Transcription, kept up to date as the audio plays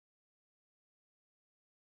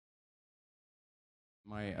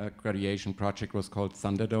My graduation project was called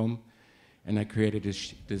Thunderdome, and I created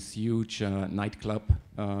this huge nightclub,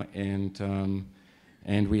 and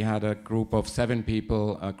we had a group of 7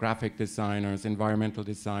 people, graphic designers, environmental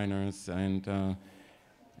designers, and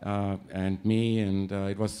me, and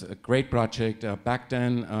it was a great project. Back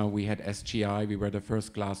then, we had SGI. We were the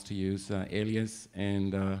first class to use Alias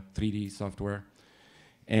and 3D software.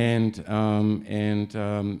 And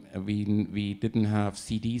we didn't have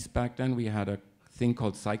CDs back then. We had a thing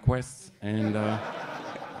called SideQuests,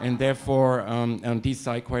 and therefore these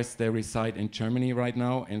SideQuests, they reside in Germany right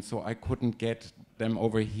now, and so I couldn't get them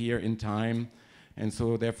over here in time, and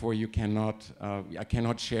so therefore you cannot, I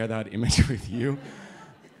cannot share that image with you.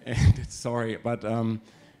 And sorry, but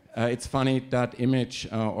it's funny that image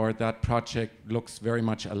or that project looks very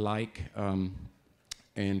much alike.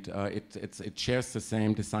 And it shares the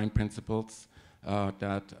same design principles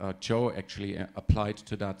that Joe actually applied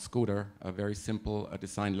to that scooter, a very simple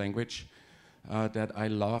design language that I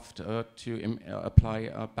loved to apply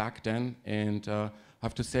back then. And I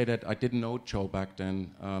have to say that I didn't know Joe back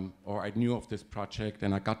then, or I knew of this project,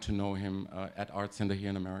 and I got to know him at Art Center here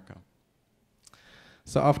in America.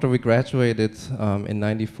 So after we graduated in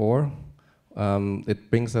 '94, it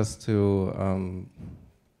brings us to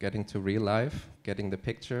getting to real life, getting the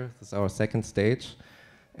picture. This is our second stage.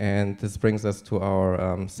 And this brings us to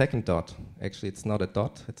our second dot. Actually, it's not a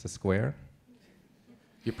dot, it's a square.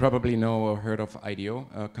 You probably know or heard of IDEO,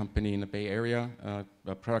 a company in the Bay Area,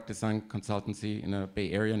 a product design consultancy in the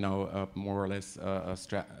Bay Area, now more or less a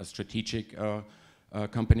strategic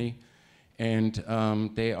company. And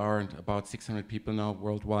they are about 600 people now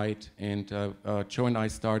worldwide. And Joe and I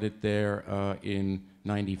started there in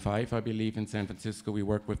 '95, I believe, in San Francisco. We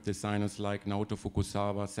work with designers like Naoto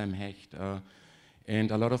Fukusawa, Sam Hecht,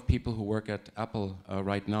 and a lot of people who work at Apple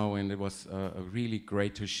right now. And it was really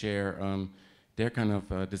great to share their kind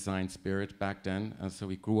of design spirit back then. So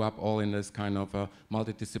we grew up all in this kind of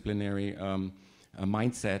multidisciplinary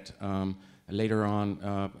mindset. Later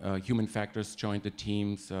on, human factors joined the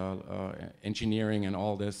teams, engineering and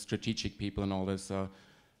all this, strategic people and all this.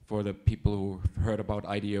 For the people who heard about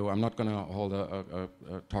IDEO, I'm not going to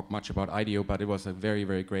talk much about IDEO, but it was a very,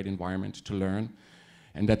 very great environment to learn.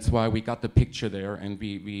 And that's why we got the picture there, and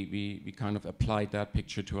we kind of applied that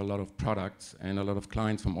picture to a lot of products, and a lot of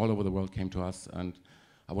clients from all over the world came to us. And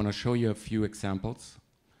I want to show you a few examples.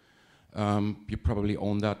 You probably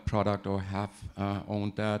own that product or have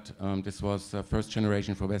owned that. This was first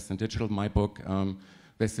generation for Western Digital, my book.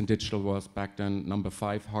 Western Digital was back then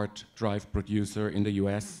 #5 hard drive producer in the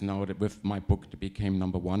US. Now with my book it became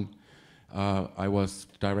 #1. I was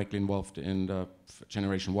directly involved in the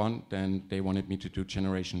generation 1, then they wanted me to do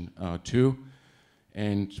generation 2.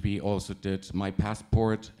 And we also did My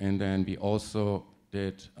Passport, and then we also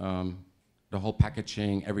did the whole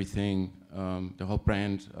packaging, everything, the whole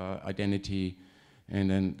brand identity. And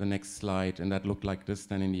then the next slide, and that looked like this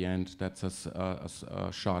then in the end. That's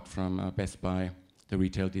a shot from Best Buy, the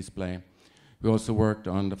retail display. We also worked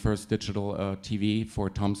on the first digital TV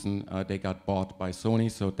for Thomson. They got bought by Sony,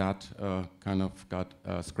 so that kind of got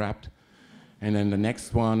scrapped. And then the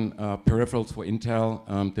next one, peripherals for Intel.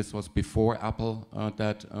 This was before Apple,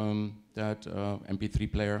 that MP3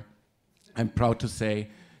 player. I'm proud to say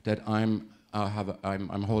that I'm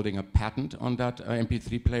holding a patent on that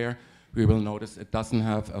MP3 player. We will notice it doesn't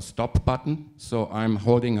have a stop button, so I'm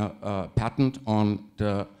holding a patent on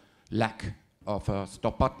the lack of a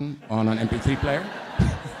stop button on an MP3 player.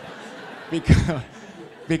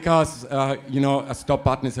 because you know, a stop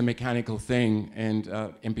button is a mechanical thing, and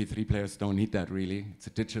MP3 players don't need that really. It's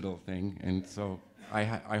a digital thing, and so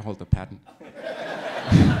I hold the patent.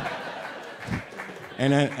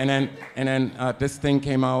 And then this thing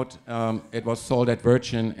came out. It was sold at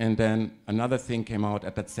Virgin, and then another thing came out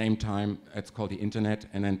at that same time. It's called the Internet,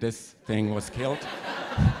 and then this thing was killed.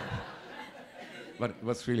 But it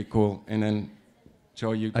was really cool. And then,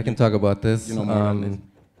 Joe, I can talk about this. You know more on this.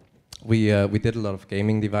 We did a lot of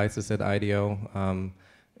gaming devices at IDEO.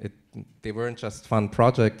 They weren't just fun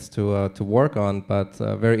projects to work on, but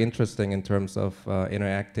very interesting in terms of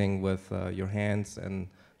interacting with your hands and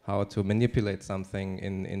how to manipulate something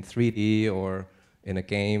in 3D or in a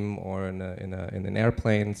game or in an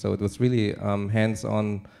airplane. So it was really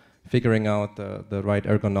hands-on, figuring out the right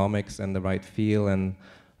ergonomics and the right feel, and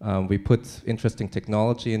we put interesting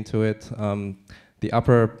technology into it. The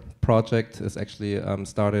upper project is actually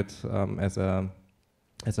started as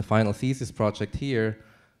a final thesis project here,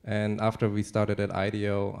 and after we started at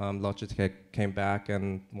IDEO, Logitech came back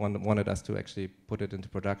and wanted us to actually put it into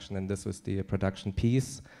production, and this was the production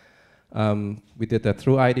piece. We did that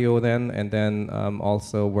through IDEO then, and then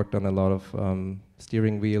also worked on a lot of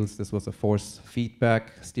steering wheels. This was a force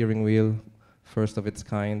feedback steering wheel, first of its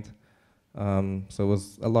kind. So it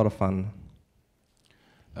was a lot of fun.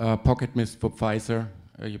 Pocket mist for Pfizer.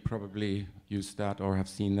 You probably used that or have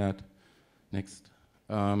seen that. Next.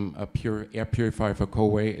 A pure air purifier for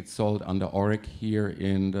Kowei. It's sold under ORIC here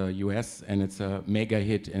in the US, and it's a mega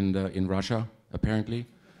hit in Russia, apparently.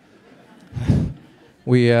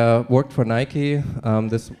 We worked for Nike.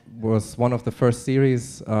 This was one of the first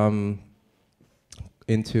series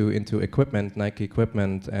into equipment, Nike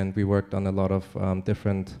equipment, and we worked on a lot of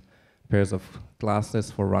different pairs of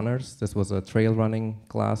glasses for runners. This was a trail running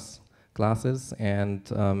glasses, and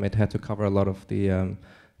it had to cover a lot of the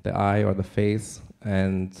eye or the face.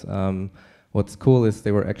 And what's cool is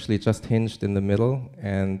they were actually just hinged in the middle,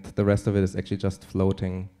 and the rest of it is actually just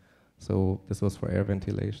floating. So this was for air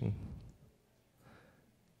ventilation.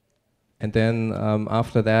 And then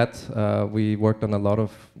after that, we worked on a lot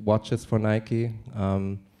of watches for Nike.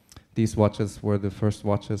 These watches were the first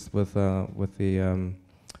watches with the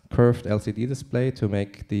curved LCD display to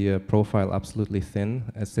make the profile absolutely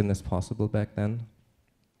thin as possible back then.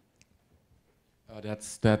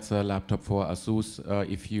 That's a laptop for Asus.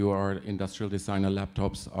 If you are industrial designer,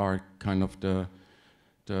 laptops are kind of the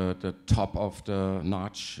top of the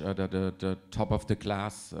notch, the top of the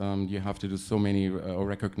class. You have to do so many,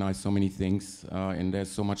 recognize so many things, and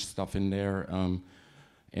there's so much stuff in there.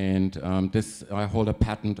 I hold a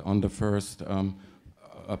patent on the first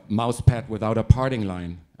a mouse pad without a parting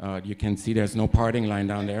line. You can see there's no parting line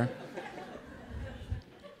down there.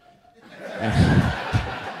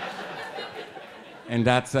 And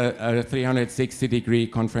that's a 360-degree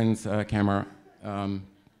conference camera.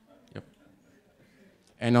 Yep.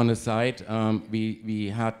 And on the side, we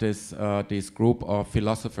had this group of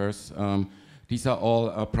philosophers. These are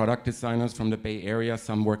all product designers from the Bay Area.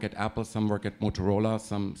 Some work at Apple, some work at Motorola,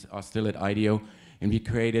 some are still at IDEO. And we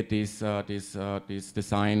created this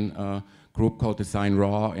design group called Design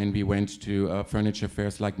Raw, and we went to furniture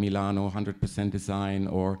fairs like Milano, 100% Design,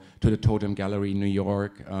 or to the Totem Gallery in New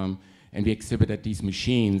York. And we exhibited these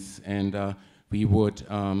machines, and we would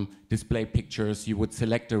display pictures. You would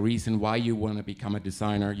select a reason why you want to become a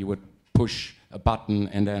designer. You would push a button,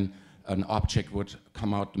 and then an object would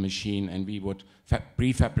come out the machine, and we would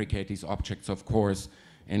prefabricate these objects, of course.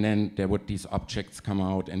 And then there would these objects come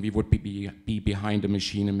out, and we would be behind the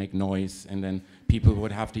machine and make noise, and then people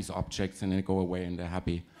would have these objects, and they go away, and they're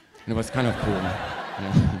happy. And it was kind of cool.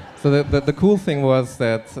 Yeah. So the cool thing was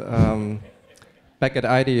that back at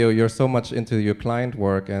IDEO, you're so much into your client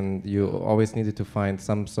work, and you always needed to find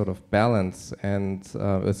some sort of balance. And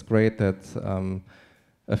it's great that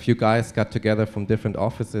a few guys got together from different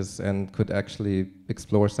offices and could actually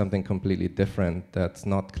explore something completely different that's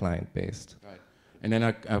not client-based. Right. And then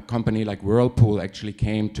a company like Whirlpool actually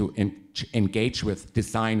came to engage with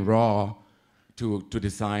Design Raw to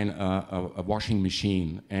design a washing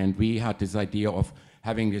machine. And we had this idea of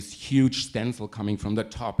having this huge stencil coming from the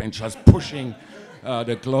top and just pushing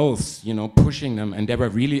the clothes, you know, pushing them. And they were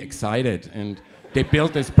really excited. And they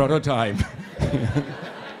built this prototype.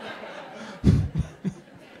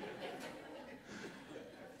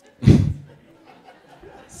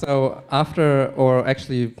 So after, or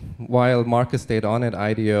actually while Markus stayed on at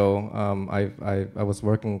IDEO, I was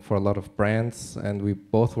working for a lot of brands, and we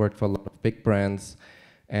both worked for a lot of big brands.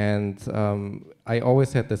 And I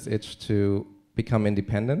always had this itch to become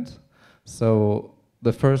independent. So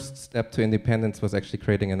the first step to independence was actually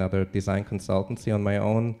creating another design consultancy on my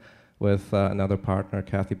own with another partner,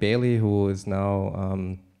 Kathy Bailey, who is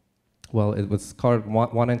now, well, it was called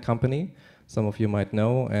One & Company. Some of you might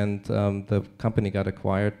know, and the company got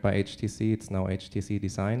acquired by HTC. It's now HTC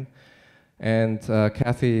Design. And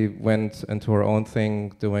Kathy went into her own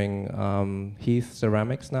thing doing Heath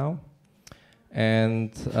Ceramics now.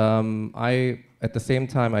 And at the same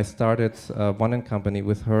time, I started One & Company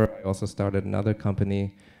with her. I also started another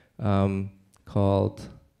company called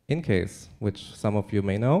Incase, which some of you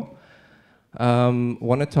may know.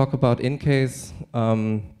 Want to talk about Incase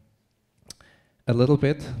a little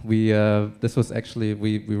bit. This was actually,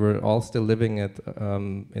 we were all still living at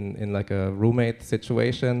in like a roommate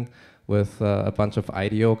situation with a bunch of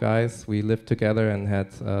IDEO guys. We lived together and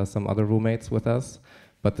had some other roommates with us,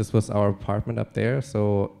 but this was our apartment up there.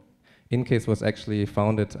 So Incase was actually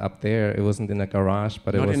founded up there. It wasn't in a garage,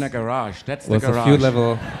 but Not it was in a garage. That's the garage.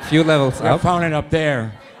 A few levels We're up. founded up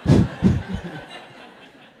there.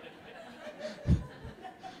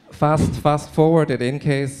 Fast forward at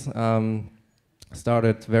Incase.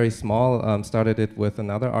 Started very small, started it with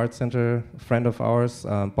another art center friend of ours,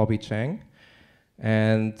 Bobby Chang.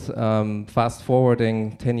 And fast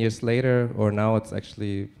forwarding 10 years later, or now it's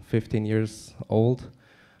actually 15 years old,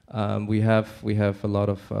 we have a lot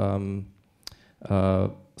of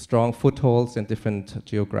strong footholds in different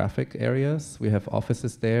geographic areas. We have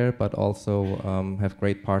offices there, but also have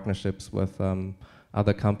great partnerships with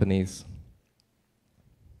other companies.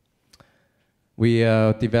 We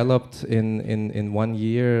developed in 1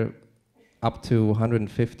 year up to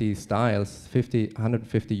 150 styles,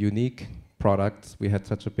 150 unique products. We had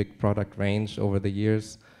such a big product range over the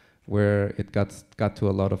years where it got to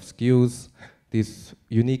a lot of SKUs. These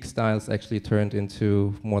unique styles actually turned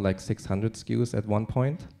into more like 600 SKUs at one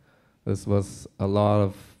point. This was a lot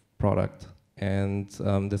of product. And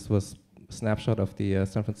this was a snapshot of the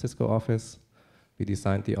San Francisco office. We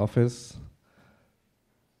designed the office.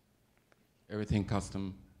 Everything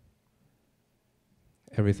custom.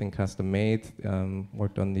 Everything custom made.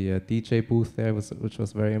 Worked on the DJ booth there, which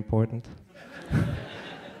was very important.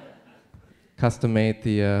 Custom made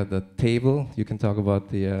the table. You can talk about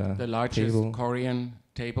the largest table. Korean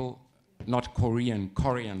table, not Korean,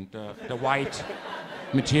 the white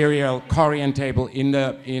material Korean table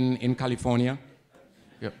in California.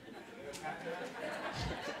 Yep.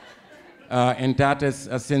 And that is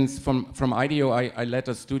since from IDEO, I led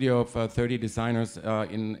a studio of 30 designers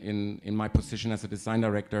in my position as a design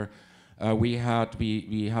director. We had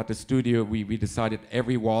the studio. We decided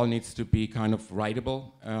every wall needs to be kind of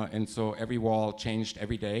writable, and so every wall changed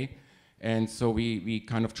every day, and so we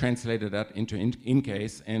kind of translated that into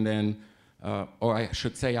InCase, and then, or I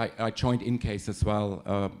should say, I joined InCase as well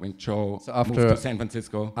when Joe moved to San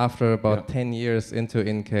Francisco. After about 10 years into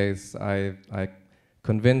InCase, I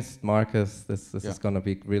convinced Markus this is going to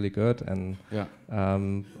be really good, and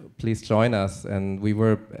please join us. And we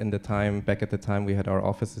were back at the time we had our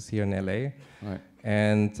offices here in LA, right.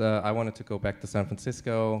 And I wanted to go back to San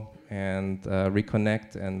Francisco and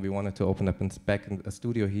reconnect, and we wanted to open up a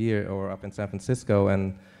studio here or up in San Francisco,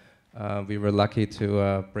 and we were lucky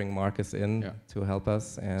to bring Markus in to help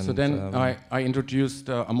us. And so then I introduced,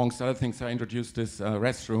 amongst other things, I introduced this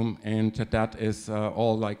restroom, and that is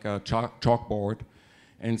all like a chalkboard.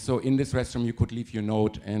 And so in this restroom you could leave your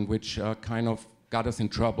note, and which kind of got us in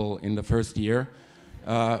trouble in the first year.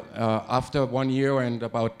 After 1 year and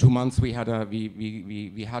about 2 months, we had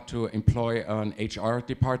to employ an HR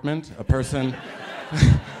department, a person.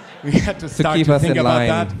 We had to start to think about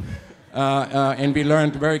that. And we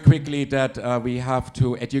learned very quickly that we have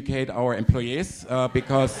to educate our employees,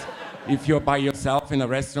 because if you're by yourself in a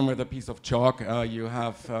restroom with a piece of chalk, you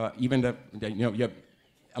have even you're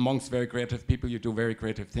amongst very creative people, you do very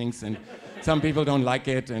creative things, and some people don't like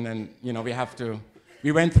it, and then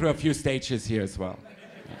we went through a few stages here as well.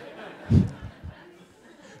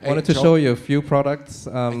 I wanted to show you a few products.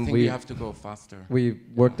 I think we have to go faster. We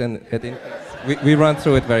worked we run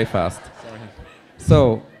through it very fast. Sorry.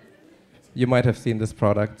 So you might have seen this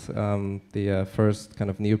product, the first kind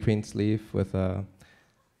of neoprene sleeve with a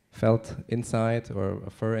felt inside or a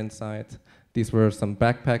fur inside. These were some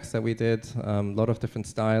backpacks that we did, a lot of different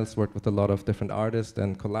styles, worked with a lot of different artists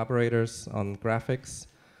and collaborators on graphics.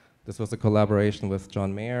 This was a collaboration with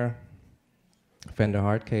John Mayer, Fender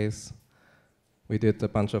hard case. We did a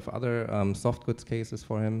bunch of other soft goods cases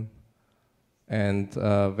for him. And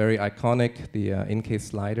very iconic, the InCase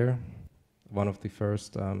slider, one of the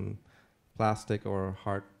first plastic or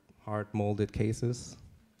hard molded cases.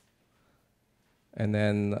 And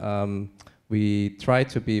then we tried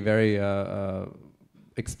to be very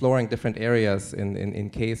exploring different areas in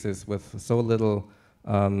cases with so little,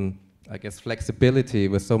 I guess, flexibility,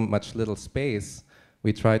 with so much little space.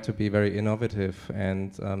 We tried to be very innovative,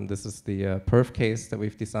 and this is the perf case that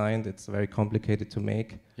we've designed. It's very complicated to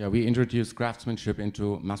make. Yeah, we introduced craftsmanship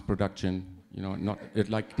into mass production. Not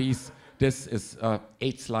like these. This is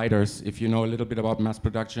 8 sliders. If you know a little bit about mass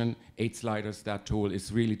production, 8 sliders, that tool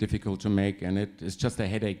is really difficult to make, and it is just a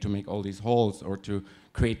headache to make all these holes or to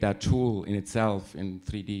create that tool in itself in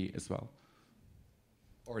 3D as well.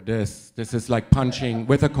 Or this is like punching,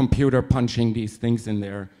 with a computer punching these things in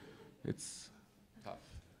there. It's tough.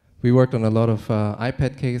 We worked on a lot of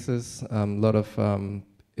iPad cases, a lot of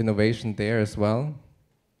innovation there as well.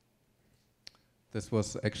 This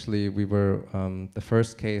was actually, we were the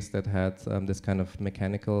first case that had this kind of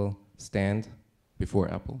mechanical stand.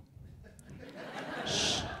 Before Apple.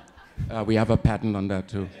 We have a patent on that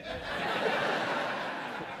too.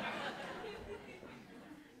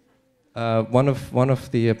 One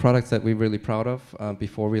of the products that we're really proud of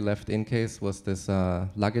before we left InCase was this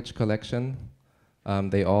luggage collection.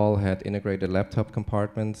 They all had integrated laptop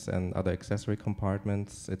compartments and other accessory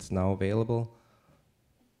compartments. It's now available.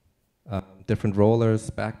 Different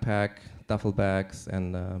rollers, backpack, duffel bags,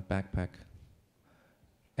 and a backpack.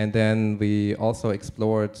 And then we also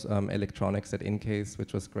explored electronics at InCase,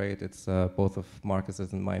 which was great. It's both of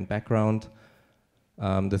Markus's and mine background.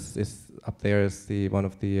 This is up there is one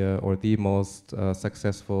of the or the most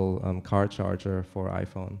successful car charger for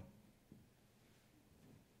iPhone.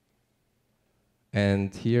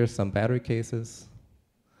 And here some battery cases.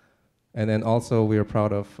 And then also we are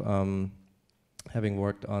proud of having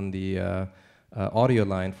worked on the audio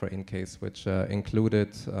line for InCase, which included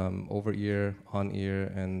over-ear, on-ear,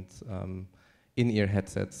 and in-ear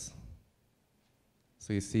headsets.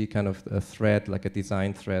 So you see kind of a thread, like a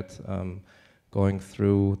design thread, going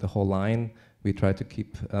through the whole line. We try to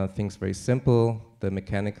keep things very simple, the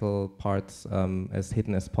mechanical parts as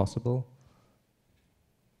hidden as possible.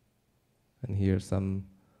 And here's some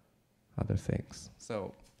other things.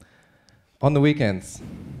 So, on the weekends.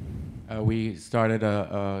 We started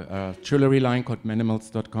a jewelry line called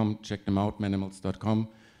Manimals.com. Check them out, Manimals.com.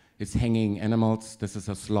 It's hanging animals. This is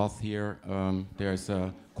a sloth here. There's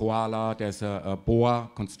a koala. There's a boa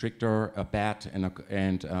constrictor, a bat, and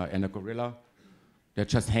a gorilla.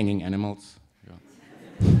 They're just hanging animals. Yeah.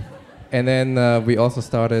 And then we also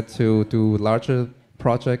started to do larger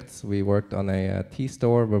projects. We worked on a tea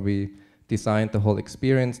store where we designed the whole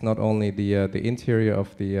experience, not only the interior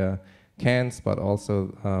of the cans, but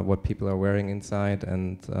also what people are wearing inside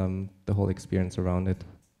and the whole experience around it.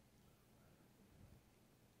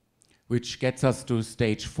 Which gets us to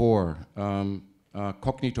stage 4,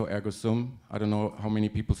 cognito ergo sum. I don't know how many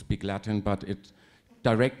people speak Latin, but it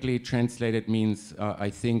directly translated means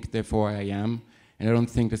I think, therefore I am. And I don't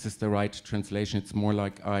think this is the right translation. It's more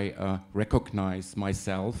like I recognize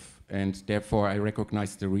myself, and therefore I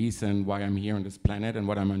recognize the reason why I'm here on this planet and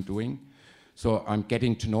what I'm doing. So I'm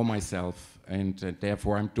getting to know myself, and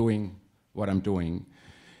therefore I'm doing what I'm doing.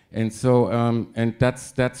 And so, and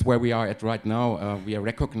that's where we are at right now. We are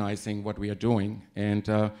recognizing what we are doing, and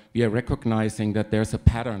we are recognizing that there's a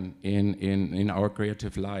pattern in our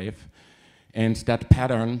creative life, and that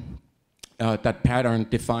pattern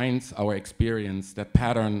defines our experience. That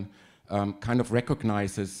pattern kind of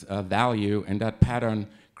recognizes value, and that pattern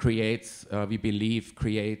creates, we believe,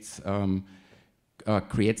 creates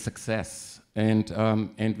success. And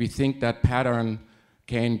we think that pattern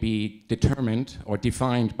can be determined or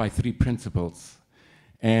defined by 3 principles.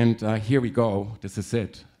 And here we go. This is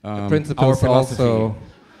it. The principles also.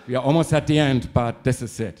 We are almost at the end, but this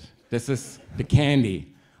is it. This is the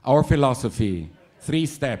candy. Our philosophy. 3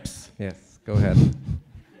 steps. Yes, go ahead.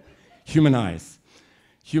 Humanize.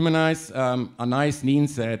 Humanize. Anais Nin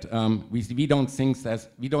said, we don't see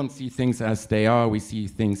things as they are. We see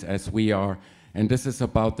things as we are. And this is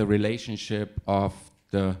about the relationship of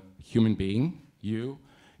the human being, you,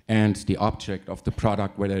 and the object of the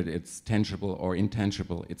product, whether it's tangible or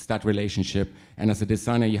intangible. It's that relationship. And as a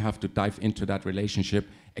designer, you have to dive into that relationship,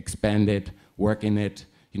 expand it, work in it,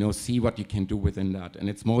 see what you can do within that. And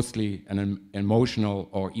it's mostly an emotional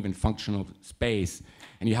or even functional space.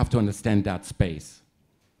 And you have to understand that space.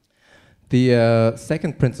 The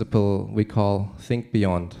second principle we call think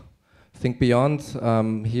beyond. Think beyond,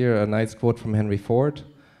 here a nice quote from Henry Ford.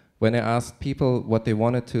 When I asked people what they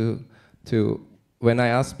wanted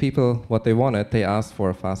they asked for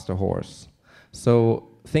a faster horse. So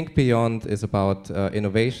think beyond is about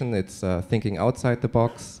innovation. It's thinking outside the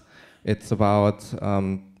box. It's about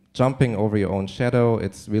jumping over your own shadow.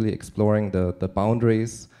 It's really exploring the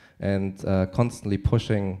boundaries and constantly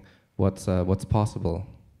pushing what's possible.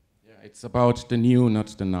 Yeah, it's about the new,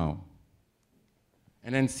 not the now.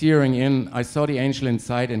 And then zeroing in, I saw the angel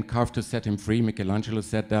inside and carved to set him free. Michelangelo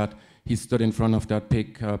said that. He stood in front of that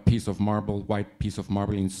big piece of marble, white piece of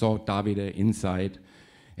marble, and saw Davide inside.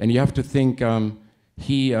 And you have to think,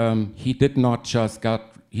 he didn't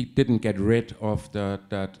get rid of the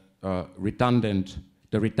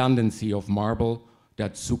redundancy of marble,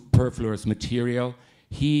 that superfluous material.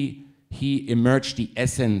 He emerged the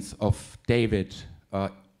essence of David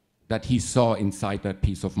that he saw inside that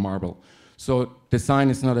piece of marble. So design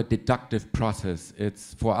is not a deductive process.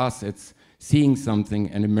 For us, it's seeing something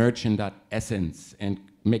and emerge in that essence and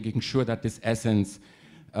making sure that this essence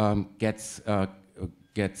gets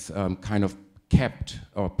kind of kept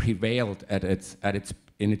or prevailed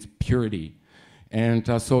in its purity.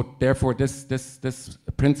 And so therefore this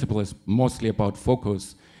principle is mostly about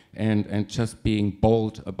focus and just being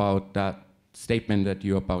bold about that statement that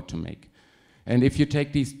you're about to make. And if you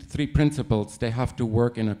take these 3 principles, they have to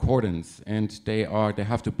work in accordance, and they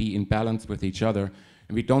have to be in balance with each other.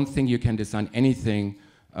 And we don't think you can design anything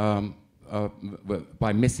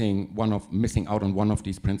by missing out on one of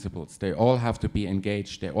these principles. They all have to be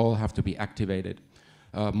engaged. They all have to be activated.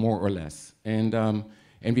 more or less. And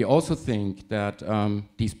we also think that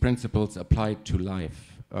these principles apply to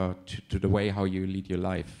life, to the way how you lead your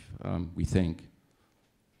life, we think.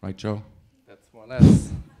 Right, Joe? That's more or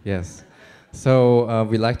less, yes. So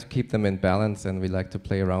we like to keep them in balance and we like to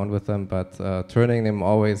play around with them, but turning them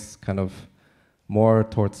always kind of more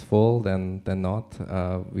towards full than not,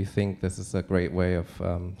 we think this is a great way of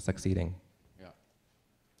succeeding. Yeah.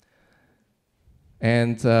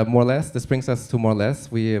 And more or less, this brings us to more or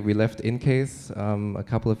less. We left InCase a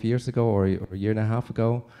couple of years ago or a year and a half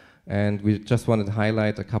ago, and we just wanted to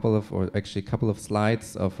highlight a couple of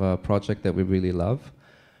slides of a project that we really love.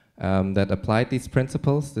 That applied these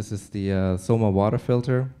principles. This is the Soma water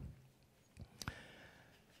filter.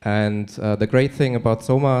 And the great thing about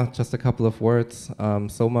Soma, just a couple of words,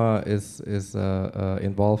 Soma is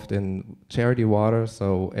involved in charity water,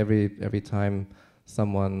 so every time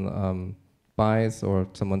someone buys or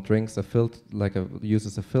someone drinks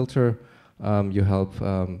uses a filter, you help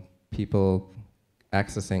people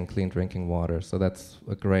accessing clean drinking water. So that's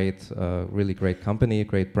a great, really great company, a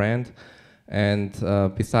great brand. And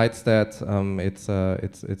besides that,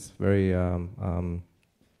 it's very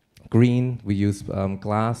green. We use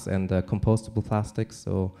glass and compostable plastics,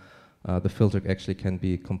 so the filter actually can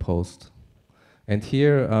be composed. And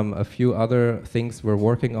here, a few other things we're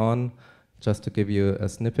working on, just to give you a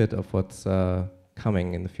snippet of what's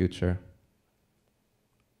coming in the future.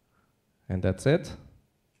 And that's it.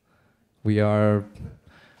 We are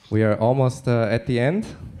almost at the end.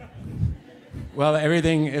 Well,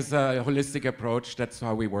 everything is a holistic approach. That's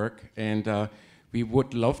how we work. And we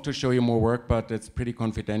would love to show you more work, but it's pretty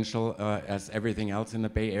confidential as everything else in the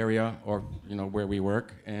Bay Area or where we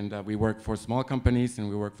work. And we work for small companies and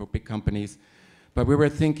we work for big companies. But we were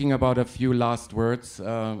thinking about a few last words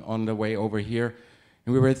on the way over here.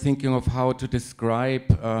 And we were thinking of how to describe,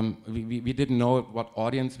 we didn't know what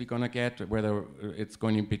audience we're going to get, whether it's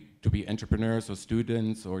going to be entrepreneurs or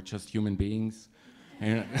students or just human beings.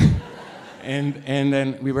 And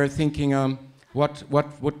then we were thinking,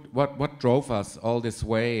 what drove us all this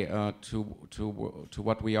way to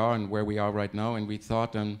what we are and where we are right now? And we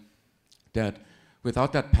thought that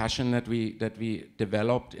without that passion that we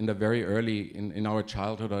developed in the very early in our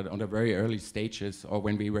childhood, or on the very early stages, or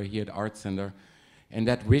when we were here at Art Center, and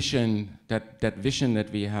that vision that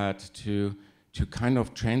we had to kind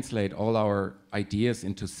of translate all our ideas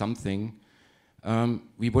into something,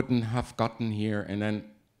 we wouldn't have gotten here. And then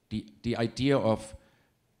the idea of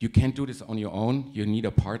you can't do this on your own, you need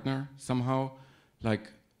a partner somehow, like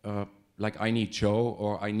I need Joe,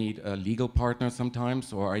 or I need a legal partner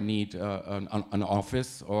sometimes, or I need an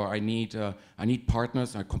office, or I need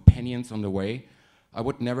partners or companions on the way. I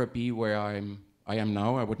would never be where I am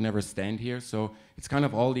now. I would never stand here. So it's kind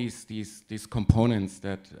of all these components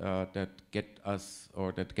that get us,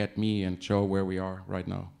 or that get me and Joe where we are right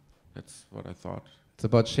now. That's what I thought. It's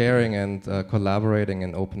about sharing and collaborating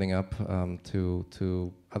and opening up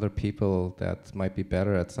to other people that might be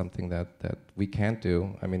better at something that we can't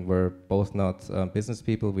do. I mean, we're both not business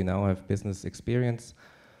people. We now have business experience,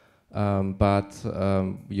 but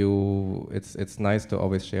it's nice to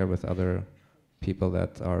always share with other people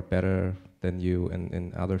that are better than you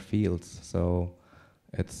in other fields. So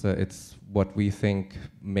it's what we think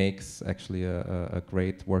makes actually a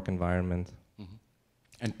great work environment.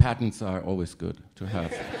 And patents are always good to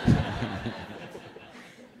have.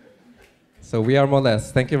 So we are more or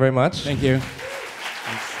less. Thank you very much. Thank you.